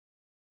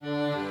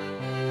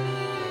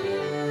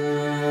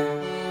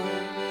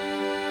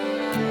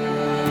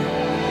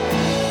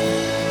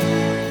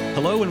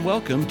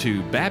welcome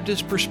to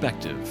Baptist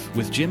Perspective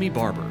with Jimmy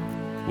Barber.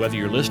 Whether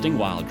you're listening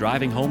while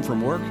driving home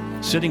from work,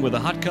 sitting with a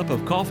hot cup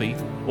of coffee,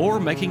 or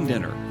making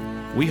dinner,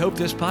 we hope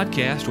this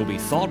podcast will be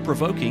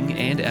thought-provoking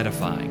and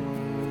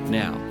edifying.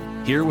 Now,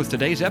 here with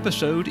today's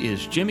episode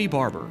is Jimmy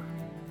Barber.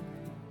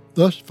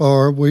 Thus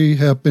far, we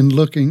have been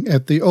looking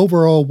at the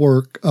overall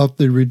work of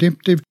the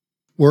redemptive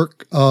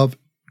work of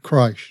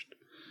Christ.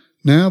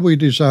 Now we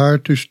desire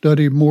to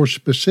study more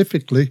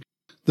specifically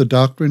the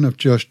doctrine of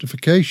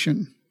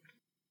justification.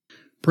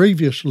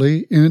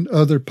 Previously, in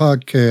other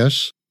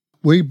podcasts,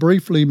 we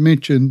briefly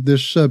mentioned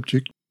this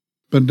subject,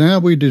 but now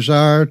we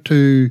desire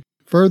to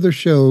further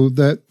show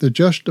that the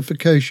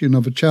justification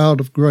of a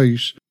child of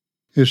grace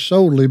is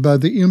solely by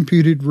the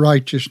imputed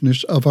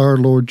righteousness of our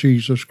Lord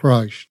Jesus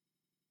Christ.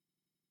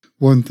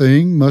 One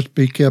thing must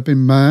be kept in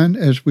mind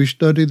as we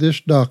study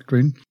this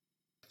doctrine,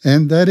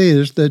 and that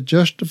is that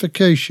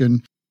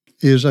justification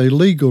is a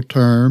legal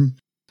term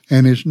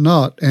and is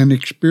not an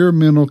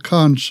experimental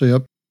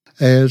concept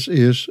as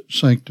is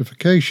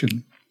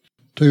sanctification.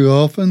 Too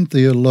often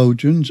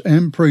theologians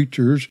and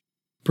preachers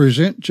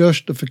present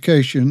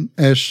justification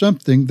as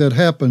something that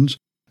happens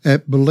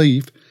at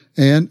belief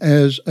and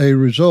as a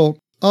result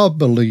of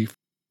belief.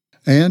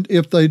 And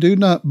if they do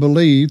not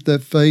believe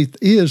that faith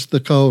is the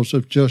cause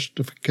of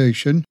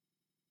justification,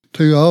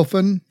 too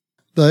often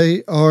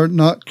they are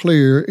not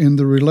clear in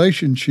the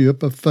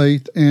relationship of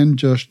faith and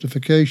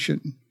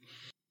justification.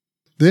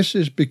 This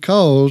is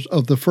because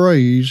of the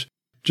phrase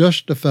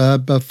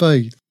justified by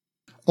faith,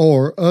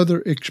 or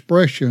other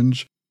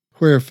expressions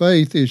where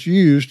faith is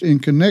used in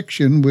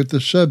connection with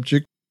the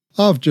subject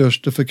of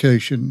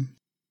justification.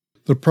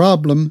 The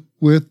problem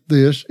with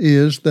this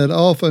is that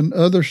often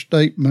other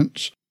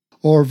statements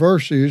or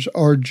verses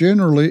are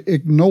generally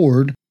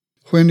ignored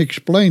when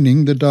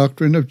explaining the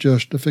doctrine of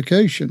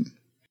justification.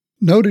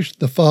 Notice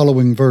the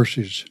following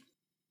verses.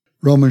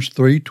 Romans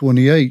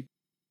 3:28.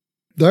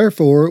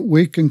 Therefore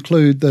we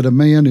conclude that a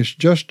man is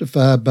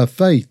justified by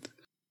faith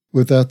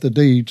without the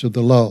deeds of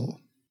the law.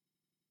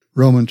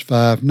 Romans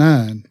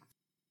 5:9.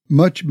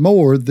 Much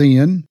more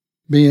then,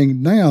 being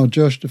now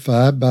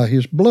justified by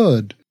his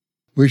blood,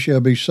 we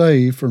shall be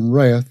saved from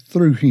wrath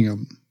through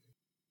him.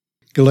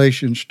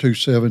 Galatians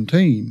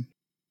 2:17.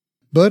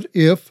 But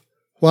if,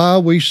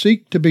 while we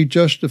seek to be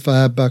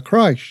justified by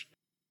Christ,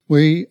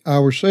 we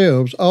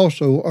ourselves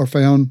also are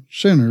found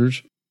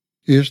sinners,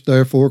 is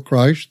therefore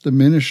Christ the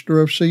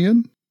minister of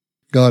sin?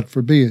 God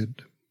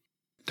forbid.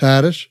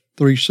 Titus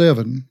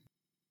 3:7.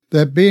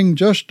 That being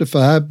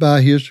justified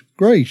by his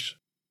grace,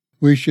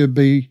 we should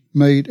be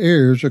made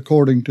heirs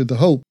according to the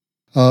hope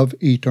of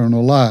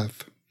eternal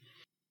life.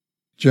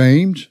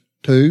 James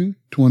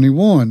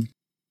 2:21.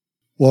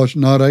 Was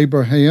not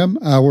Abraham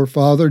our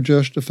father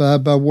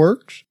justified by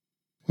works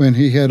when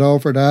he had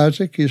offered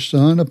Isaac his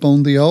son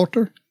upon the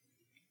altar?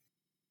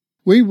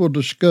 We will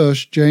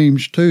discuss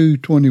James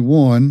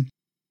 2:21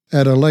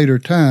 at a later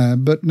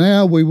time, but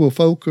now we will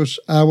focus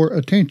our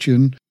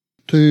attention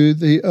to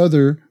the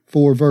other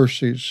 4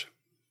 verses.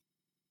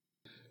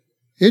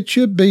 It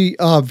should be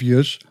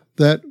obvious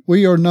that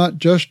we are not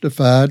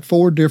justified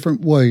 4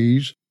 different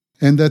ways,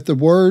 and that the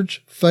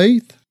words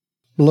faith,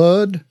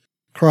 blood,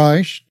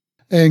 Christ,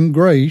 and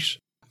grace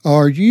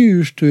are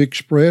used to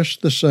express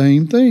the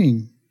same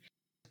thing.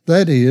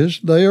 That is,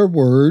 they are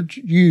words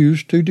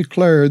used to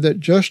declare that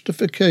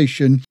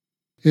justification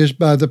is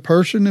by the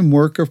person and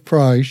work of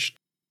Christ,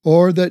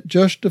 or that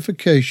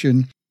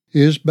justification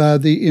is by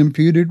the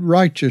imputed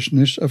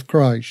righteousness of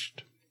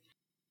Christ.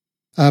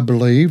 I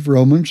believe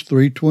Romans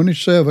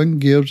 3:27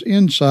 gives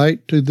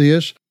insight to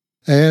this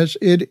as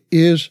it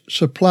is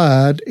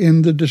supplied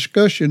in the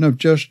discussion of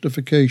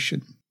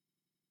justification.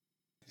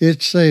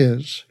 It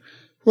says,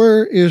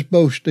 "Where is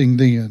boasting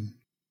then?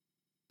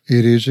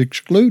 It is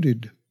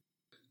excluded.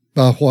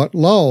 By what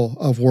law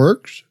of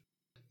works?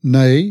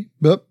 Nay,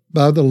 but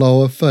by the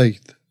law of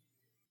faith."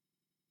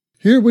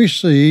 Here we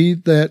see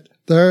that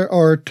there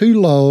are 2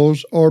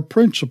 laws or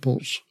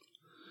principles,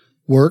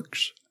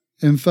 works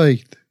and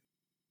faith.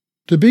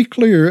 To be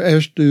clear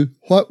as to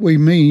what we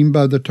mean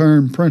by the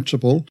term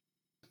principle,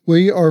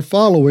 we are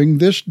following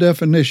this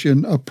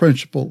definition of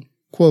principle,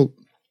 quote,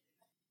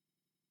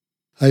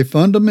 "A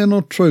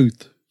fundamental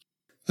truth,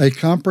 a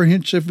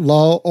comprehensive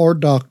law or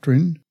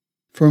doctrine,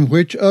 from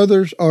which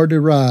others are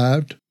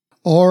derived,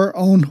 or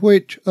on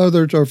which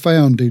others are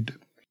founded,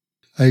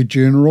 a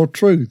general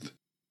truth,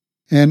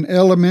 an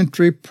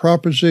elementary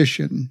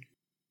proposition,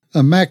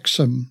 a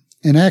maxim,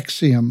 an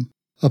axiom,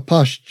 a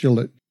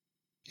postulate,"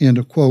 end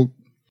of quote.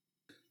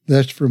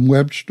 That's from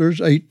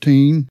Webster's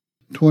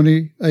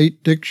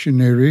 1828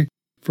 dictionary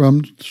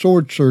from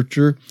Sword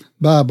Searcher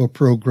Bible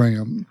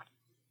Program.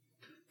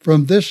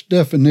 From this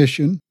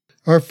definition,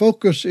 our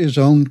focus is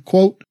on,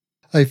 quote,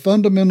 "a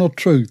fundamental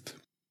truth,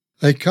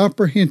 a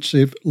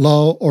comprehensive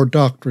law or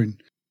doctrine,"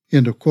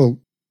 end of quote.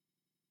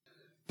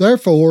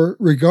 Therefore,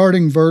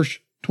 regarding verse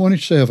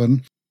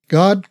 27,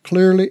 God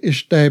clearly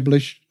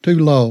established 2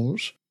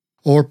 laws,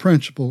 or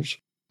principles,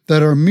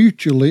 that are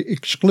mutually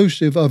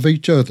exclusive of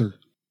each other,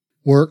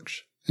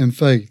 works and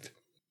faith.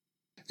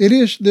 It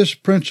is this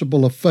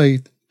principle of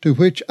faith to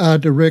which I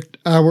direct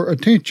our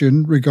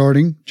attention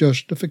regarding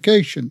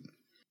justification.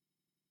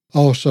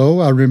 Also,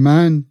 I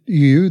remind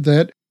you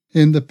that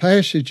in the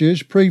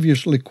passages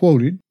previously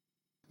quoted,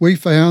 we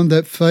found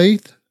that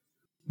faith,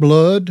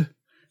 blood,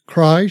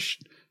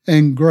 Christ,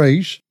 and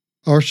grace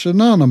are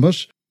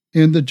synonymous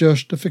in the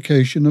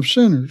justification of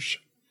sinners.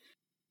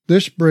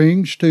 This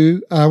brings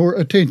to our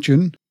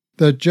attention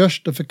that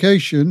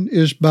justification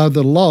is by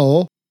the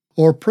law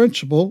or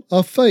principle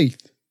of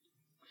faith.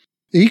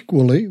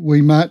 Equally,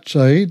 we might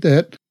say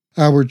that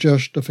our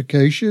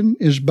justification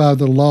is by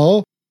the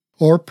law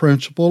or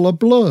principle of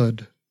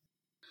blood,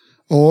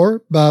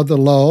 or by the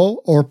law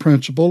or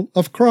principle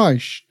of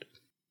Christ,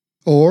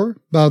 or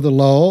by the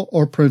law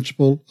or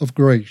principle of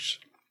grace.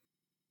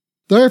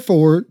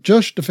 Therefore,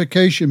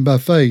 justification by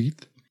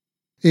faith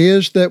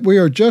is that we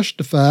are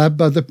justified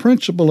by the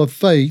principle of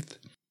faith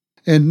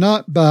and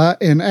not by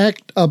an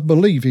act of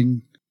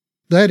believing.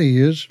 That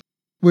is,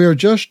 we are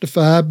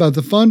justified by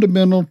the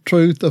fundamental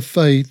truth of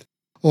faith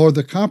or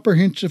the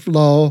comprehensive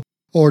law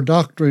or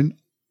doctrine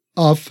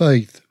of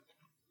faith.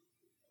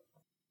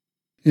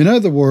 In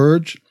other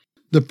words,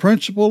 the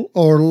principle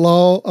or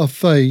law of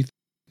faith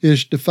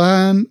is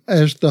defined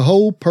as the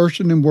whole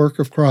person and work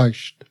of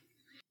Christ.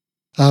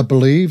 I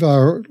believe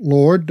our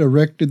Lord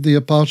directed the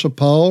Apostle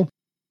Paul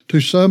to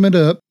sum it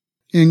up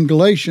in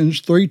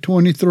Galatians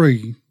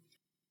 3:23.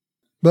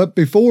 But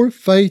before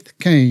faith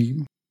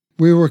came,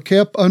 we were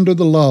kept under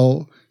the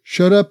law,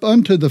 shut up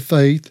unto the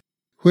faith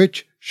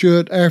which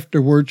should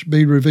afterwards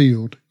be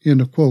revealed. End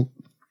of quote.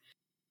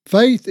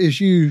 Faith is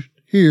used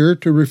here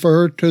to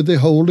refer to the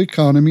whole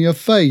economy of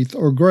faith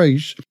or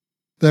grace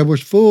that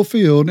was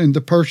fulfilled in the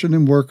person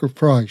and work of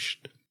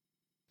Christ.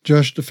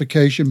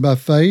 Justification by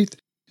faith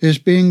is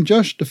being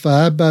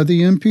justified by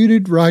the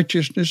imputed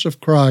righteousness of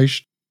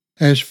Christ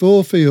as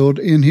fulfilled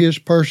in his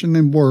person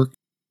and work,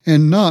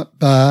 and not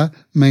by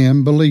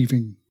man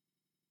believing.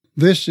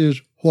 This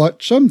is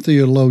what some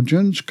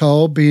theologians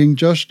call being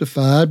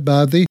justified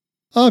by the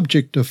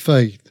object of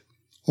faith,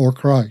 or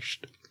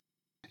Christ.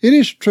 It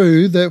is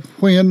true that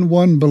when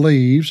one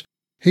believes,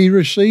 he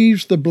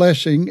receives the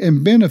blessing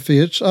and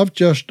benefits of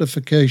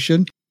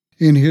justification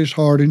in his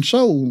heart and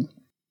soul.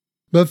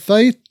 But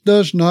faith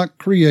does not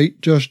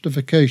create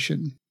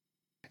justification.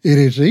 It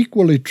is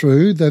equally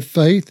true that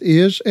faith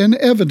is an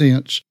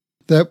evidence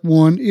that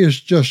one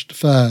is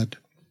justified.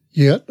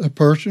 Yet a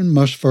person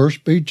must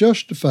first be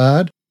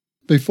justified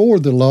before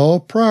the law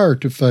prior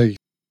to faith,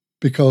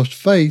 because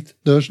faith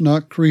does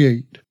not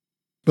create.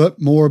 But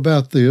more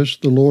about this,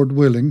 the Lord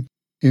willing,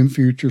 in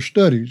future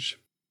studies.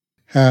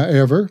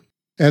 However,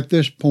 at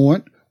this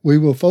point, we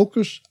will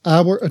focus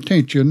our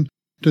attention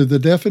to the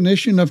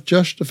definition of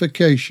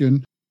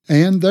justification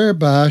and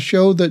thereby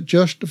show that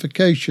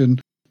justification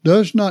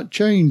does not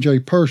change a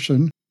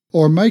person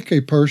or make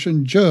a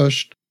person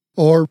just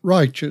or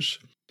righteous.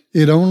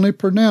 It only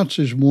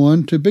pronounces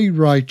one to be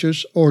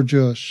righteous or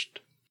just.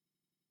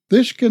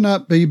 This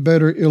cannot be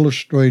better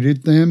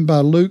illustrated than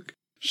by Luke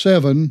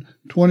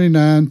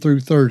 7:29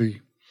 through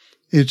 30.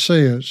 It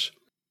says,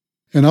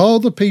 "And all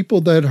the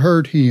people that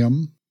heard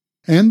him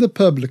and the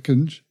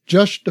publicans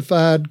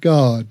justified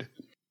God,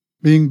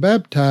 being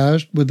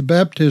baptized with the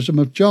baptism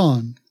of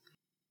John.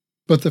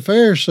 But the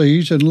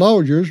Pharisees and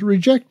lawyers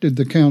rejected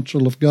the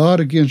counsel of God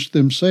against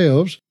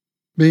themselves,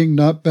 being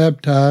not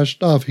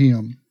baptized of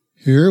him."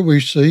 Here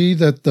we see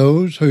that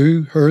those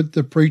who heard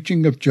the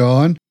preaching of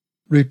John,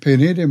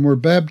 repented, and were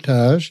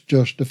baptized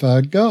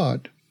justified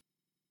God.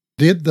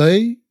 Did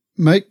they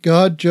make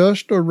God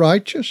just or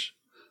righteous?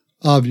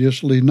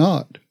 Obviously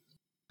not.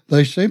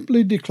 They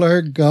simply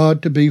declared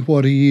God to be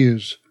what he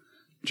is,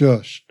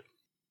 just.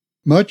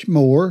 Much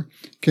more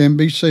can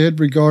be said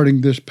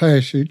regarding this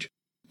passage,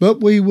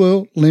 but we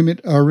will limit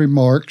our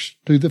remarks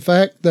to the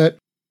fact that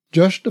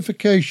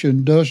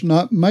justification does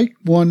not make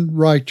one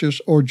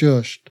righteous or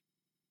just.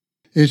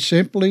 It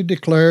simply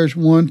declares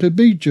one to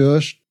be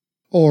just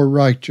or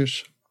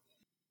righteous.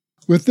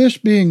 With this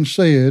being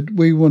said,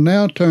 we will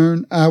now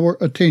turn our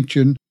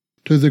attention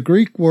to the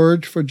Greek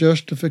words for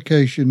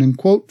justification and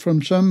quote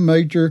from some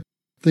major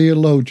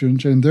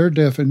theologians and their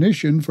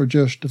definition for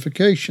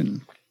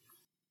justification.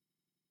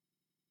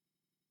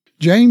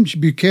 James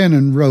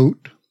Buchanan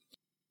wrote,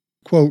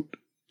 quote,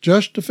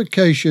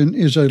 "Justification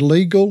is a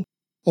legal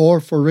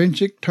or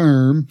forensic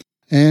term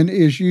and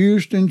is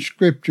used in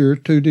Scripture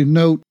to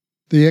denote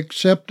the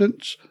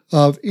acceptance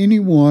of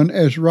anyone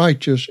as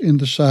righteous in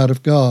the sight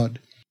of God."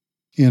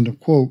 End of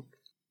quote.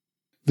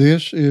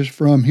 This is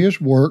from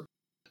his work,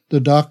 The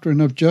Doctrine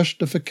of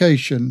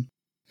Justification,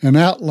 an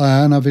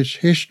outline of its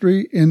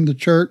history in the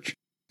Church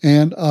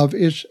and of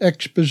its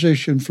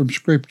exposition from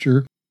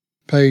Scripture,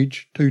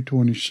 page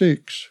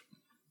 226.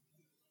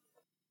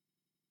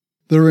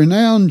 The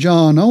renowned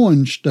John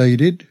Owen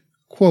stated,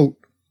 quote,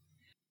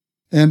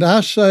 "And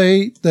I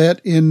say that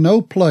in no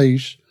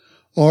place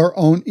or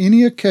on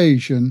any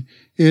occasion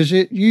is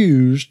it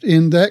used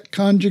in that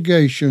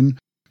conjugation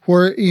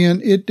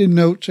wherein it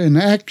denotes an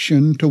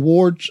action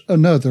towards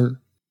another,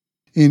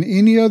 in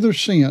any other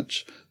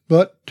sense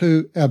but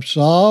to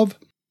absolve,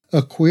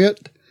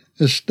 acquit,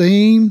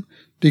 esteem,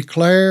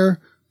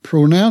 declare,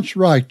 pronounce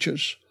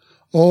righteous,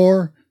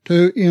 or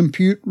to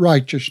impute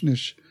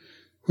righteousness,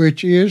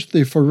 which is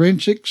the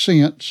forensic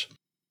sense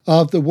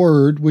of the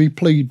word we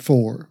plead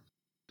for.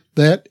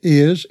 That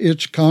is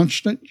its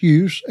constant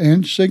use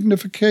and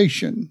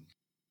signification,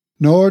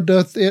 nor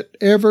doth it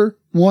ever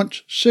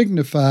once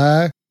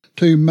signify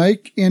to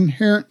make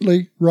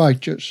inherently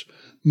righteous,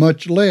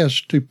 much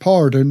less to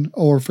pardon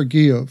or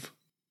forgive.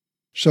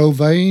 So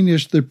vain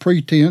is the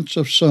pretense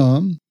of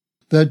some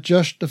that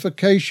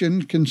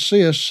justification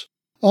consists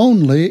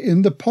only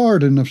in the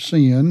pardon of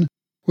sin,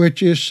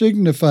 which is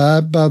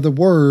signified by the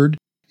word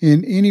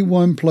in any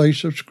one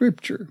place of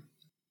Scripture.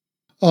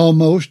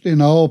 Almost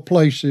in all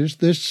places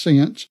this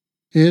sense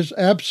is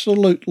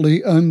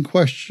absolutely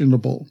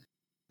unquestionable,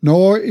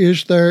 nor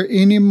is there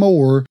any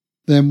more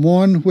than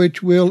one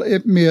which will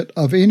admit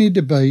of any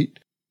debate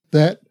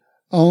that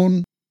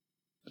on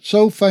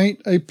so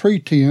faint a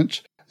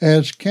pretense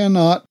as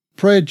cannot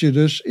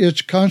prejudice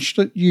its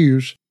constant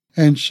use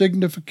and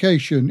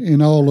signification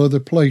in all other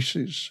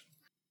places.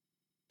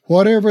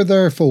 Whatever,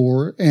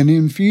 therefore, an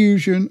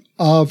infusion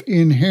of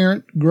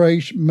inherent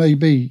grace may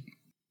be,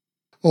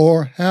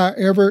 or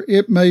however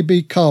it may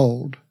be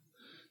called,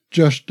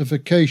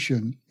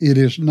 justification it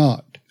is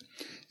not.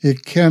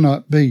 It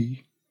cannot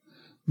be.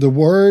 The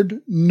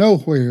word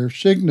nowhere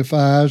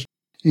signifies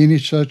any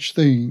such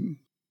thing.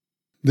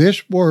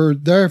 This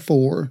word,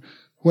 therefore,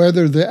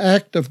 whether the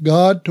act of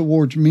God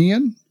towards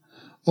men,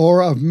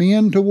 or of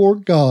men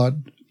toward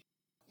God,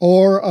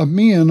 or of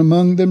men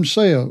among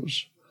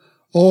themselves,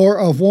 or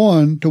of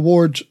one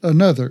towards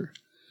another,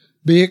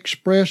 be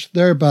expressed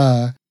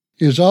thereby,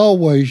 is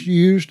always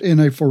used in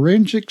a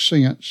forensic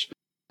sense,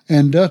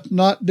 and doth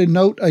not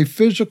denote a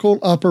physical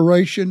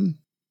operation,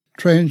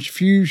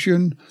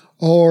 transfusion,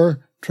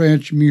 or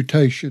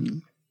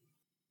transmutation.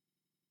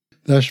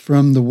 Thus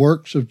from the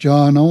Works of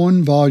John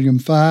Owen, Volume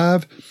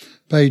 5,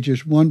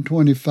 pages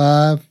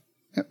 125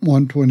 and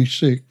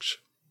 126.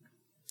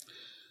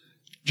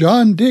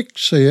 John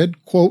Dix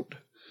said, quote,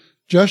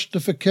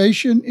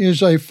 "Justification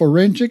is a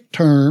forensic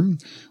term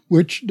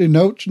which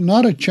denotes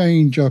not a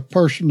change of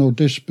personal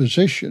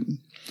disposition,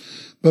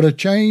 but a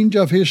change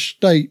of his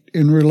state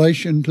in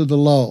relation to the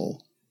law.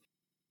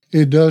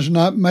 It does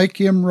not make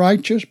him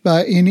righteous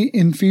by any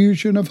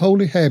infusion of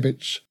holy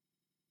habits,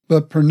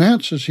 but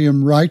pronounces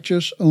him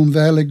righteous on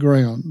valid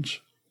grounds.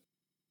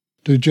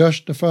 To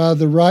justify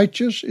the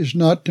righteous is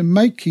not to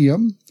make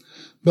him,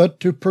 but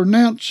to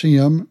pronounce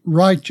him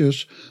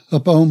righteous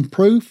upon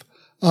proof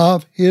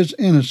of his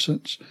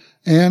innocence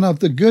and of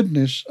the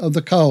goodness of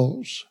the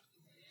cause.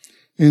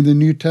 In the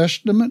New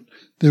Testament,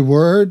 the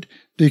word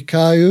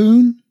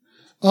dikaion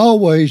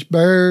always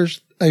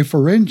bears a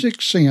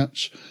forensic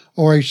sense,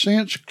 or a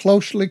sense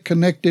closely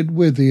connected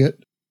with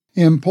it,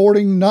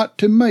 importing not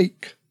to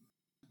make,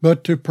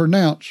 but to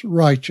pronounce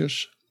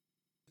righteous.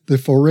 The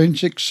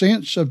forensic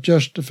sense of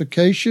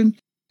justification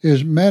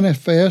is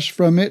manifest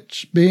from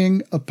its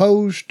being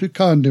opposed to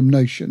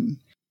condemnation.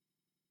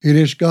 It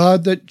is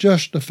God that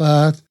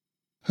justifieth,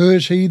 who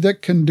is he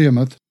that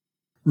condemneth?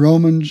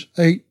 Romans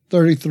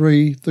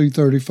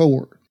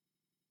 8:33-34.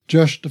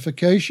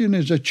 Justification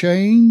is a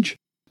change,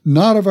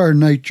 not of our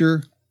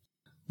nature,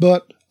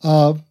 but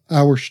of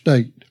our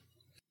state.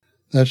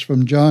 That's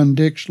from John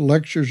Dix,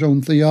 Lectures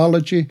on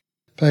Theology,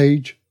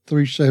 page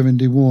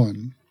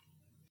 371.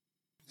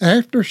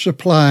 After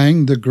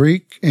supplying the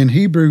Greek and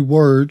Hebrew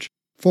words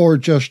for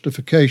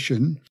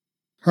justification,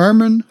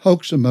 Herman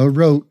Hoeksema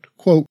wrote,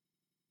 quote,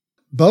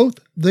 "Both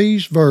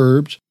these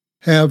verbs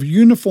have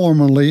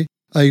uniformly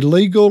a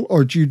legal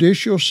or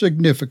judicial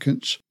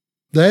significance,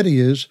 that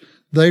is,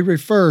 they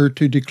refer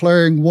to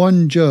declaring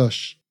one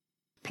just,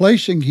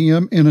 placing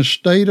him in a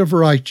state of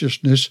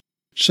righteousness,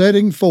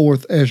 setting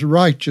forth as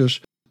righteous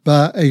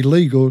by a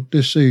legal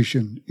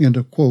decision." End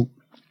of quote.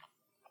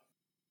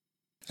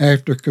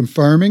 After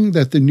confirming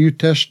that the New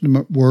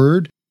Testament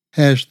word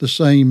has the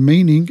same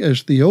meaning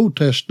as the Old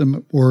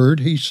Testament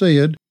word, he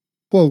said,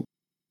 quote,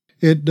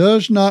 "It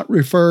does not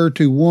refer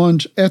to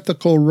one's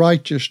ethical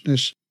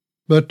righteousness,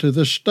 but to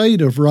the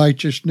state of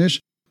righteousness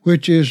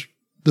which is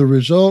the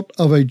result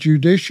of a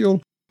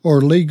judicial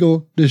or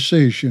legal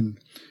decision."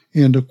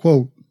 End of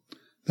quote.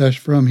 That's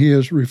from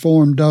his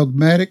Reformed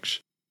Dogmatics,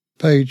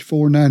 page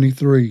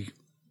 493.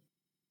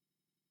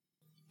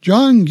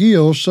 John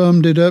Gill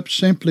summed it up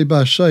simply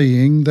by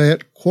saying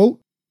that, quote,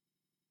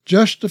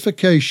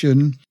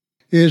 "Justification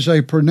is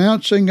a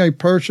pronouncing a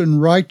person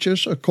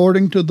righteous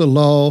according to the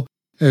law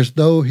as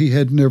though he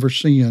had never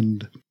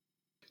sinned."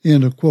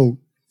 End of quote.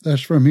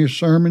 That's from his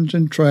Sermons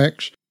and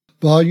Tracts,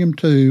 Volume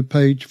 2,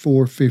 page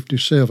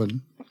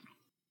 457.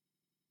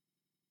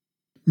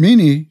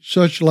 Many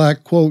such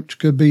like quotes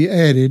could be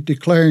added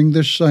declaring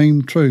this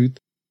same truth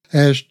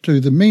as to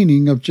the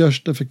meaning of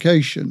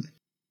justification,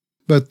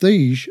 but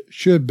these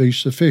should be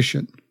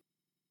sufficient.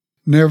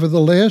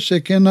 Nevertheless,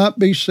 it cannot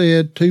be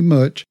said too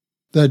much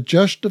that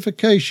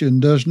justification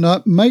does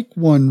not make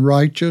one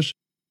righteous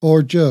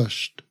or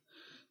just.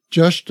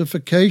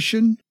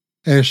 Justification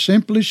as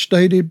simply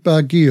stated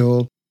by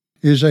Gill,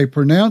 is a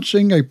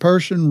pronouncing a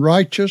person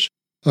righteous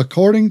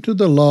according to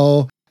the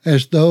law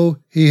as though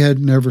he had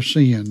never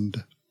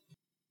sinned.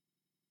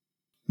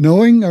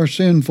 Knowing our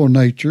sinful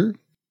nature,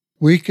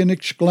 we can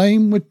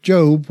exclaim with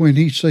Job when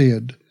he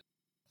said,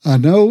 "I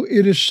know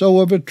it is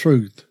so of a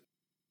truth,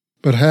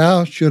 but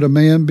how should a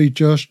man be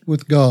just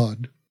with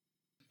God?"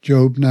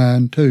 Job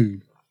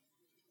 9:2.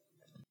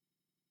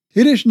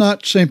 It is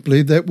not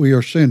simply that we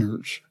are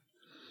sinners,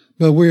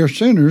 but we are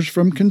sinners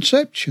from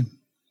conception.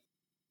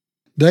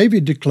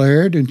 David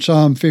declared in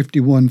Psalm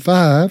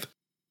 51:5,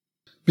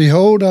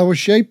 "Behold, I was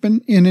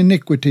shapen in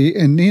iniquity,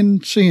 and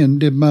in sin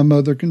did my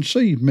mother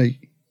conceive me."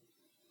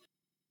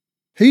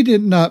 He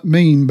did not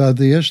mean by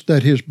this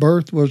that his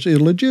birth was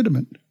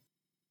illegitimate.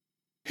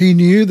 He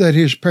knew that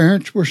his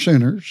parents were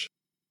sinners,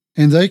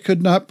 and they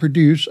could not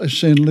produce a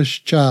sinless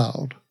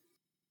child.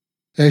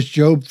 As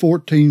Job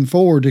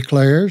 14:4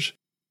 declares,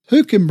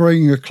 "Who can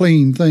bring a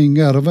clean thing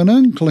out of an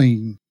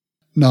unclean?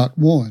 Not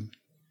one."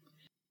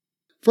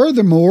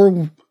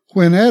 Furthermore,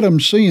 when Adam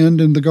sinned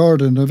in the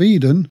Garden of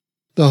Eden,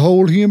 the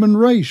whole human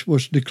race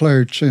was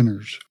declared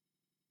sinners.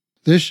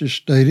 This is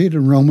stated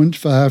in Romans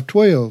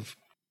 5:12.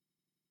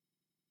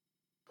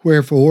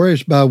 "Wherefore,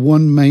 as by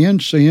one man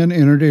sin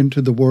entered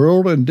into the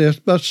world, and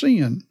death by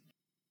sin,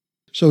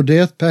 so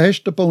death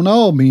passed upon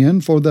all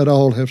men, for that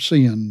all have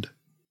sinned."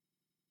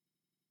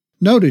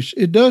 Notice,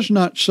 it does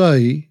not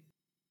say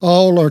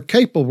all are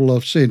capable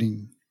of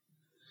sinning.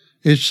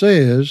 It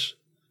says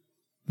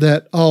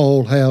that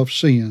all have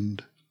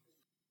sinned.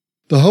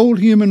 The whole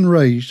human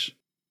race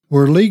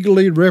were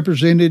legally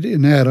represented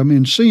in Adam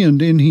and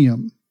sinned in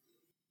him.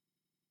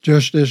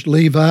 Just as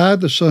Levi,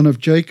 the son of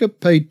Jacob,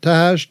 paid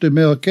tithes to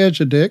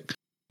Melchizedek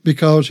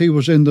because he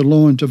was in the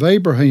loins of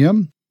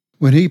Abraham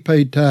when he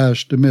paid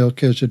tithes to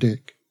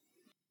Melchizedek.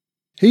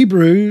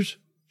 Hebrews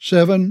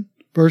 7,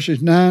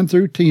 verses 9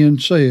 through 10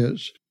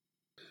 says,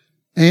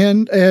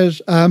 "And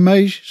as I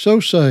may so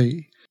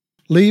say,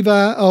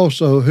 Levi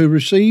also, who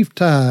received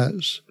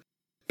tithes,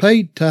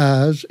 paid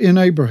tithes in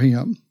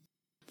Abraham,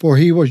 for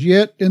he was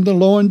yet in the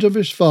loins of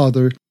his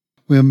father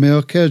when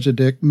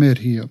Melchizedek met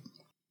him."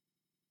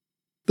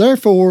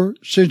 Therefore,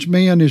 since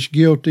man is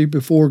guilty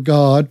before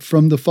God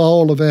from the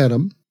fall of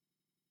Adam,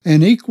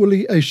 and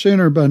equally a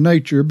sinner by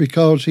nature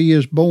because he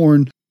is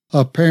born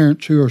of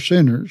parents who are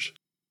sinners,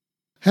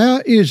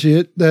 how is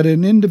it that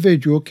an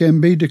individual can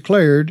be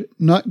declared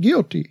not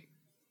guilty?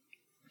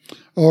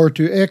 Or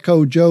to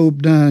echo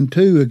Job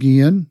 9:2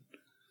 again,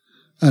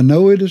 "I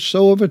know it is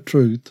so of a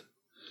truth,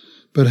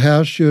 but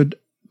how should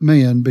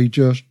man be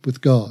just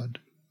with God?"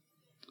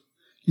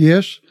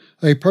 Yes,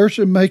 a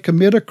person may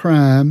commit a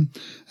crime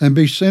and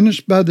be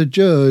sentenced by the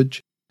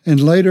judge and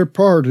later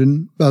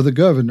pardoned by the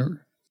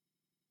governor,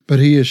 but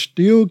he is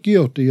still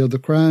guilty of the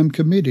crime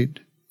committed.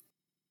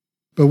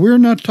 But we're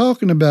not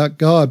talking about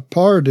God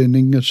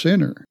pardoning a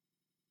sinner.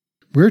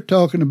 We're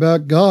talking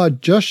about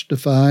God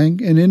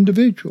justifying an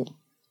individual.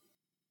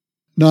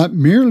 Not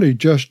merely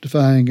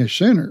justifying a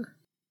sinner,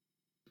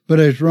 but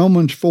as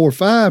Romans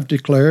 4:5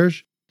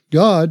 declares,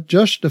 God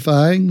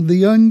justifying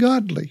the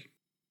ungodly.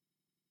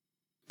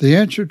 The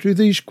answer to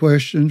these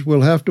questions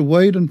will have to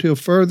wait until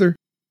further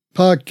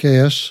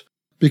podcasts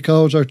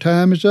because our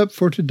time is up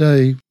for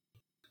today.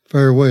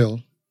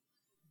 Farewell.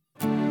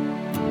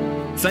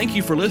 Thank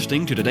you for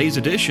listening to today's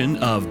edition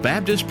of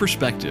Baptist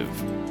Perspective.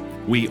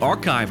 We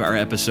archive our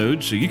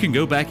episodes so you can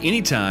go back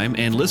anytime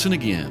and listen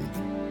again.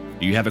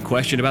 Do you have a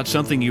question about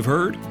something you've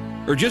heard,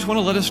 or just want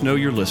to let us know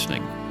you're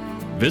listening?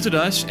 Visit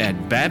us at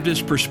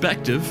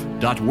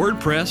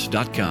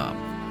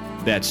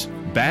baptistperspective.wordpress.com. That's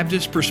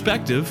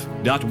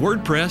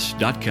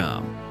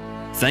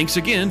baptistperspective.wordpress.com. Thanks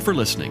again for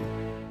listening.